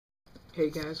Hey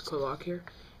guys, Kolak here,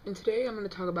 and today I'm going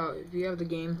to talk about if you have the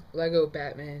game Lego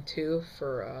Batman 2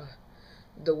 for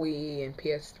the Wii and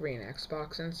PS3 and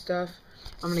Xbox and stuff.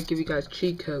 I'm going to give you guys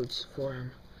cheat codes for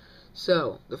him.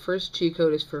 So the first cheat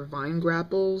code is for Vine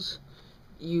Grapples.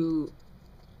 You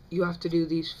have to do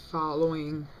these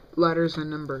following letters and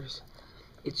numbers.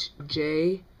 It's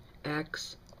J,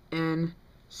 X, N,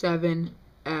 7,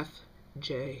 F,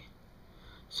 J.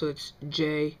 So it's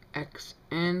J, X,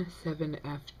 N, 7,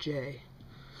 F, J.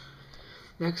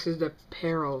 Next is the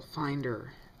Peril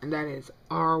finder, and that is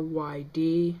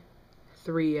RYD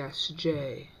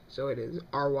 3SJ. So it is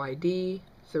RYD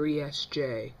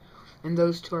 3SJ. And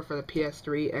those two are for the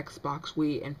PS3, Xbox,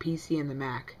 Wii, and PC and the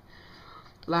Mac.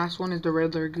 Last one is the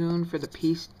Riddler Goon for the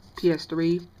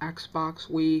PS3, Xbox,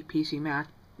 Wii, PC, Mac,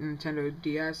 Nintendo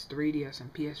DS, 3DS,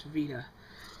 and PS Vita.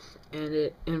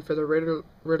 And for the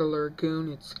Riddler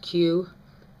Goon, it's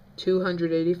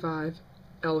Q285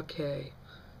 LK.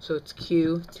 So it's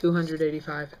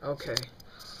Q285 LK.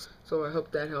 So I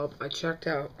hope that helped. I checked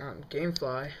out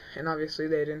Gamefly, and obviously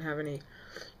they didn't have any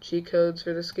cheat codes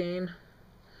for this game.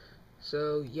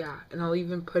 So yeah, and I'll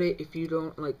even put it, if you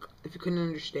couldn't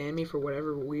understand me for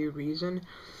whatever weird reason,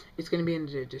 it's gonna be in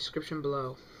the description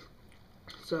below.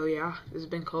 So yeah, this has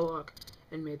been Kolak,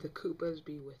 and may the Koopas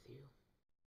be with you.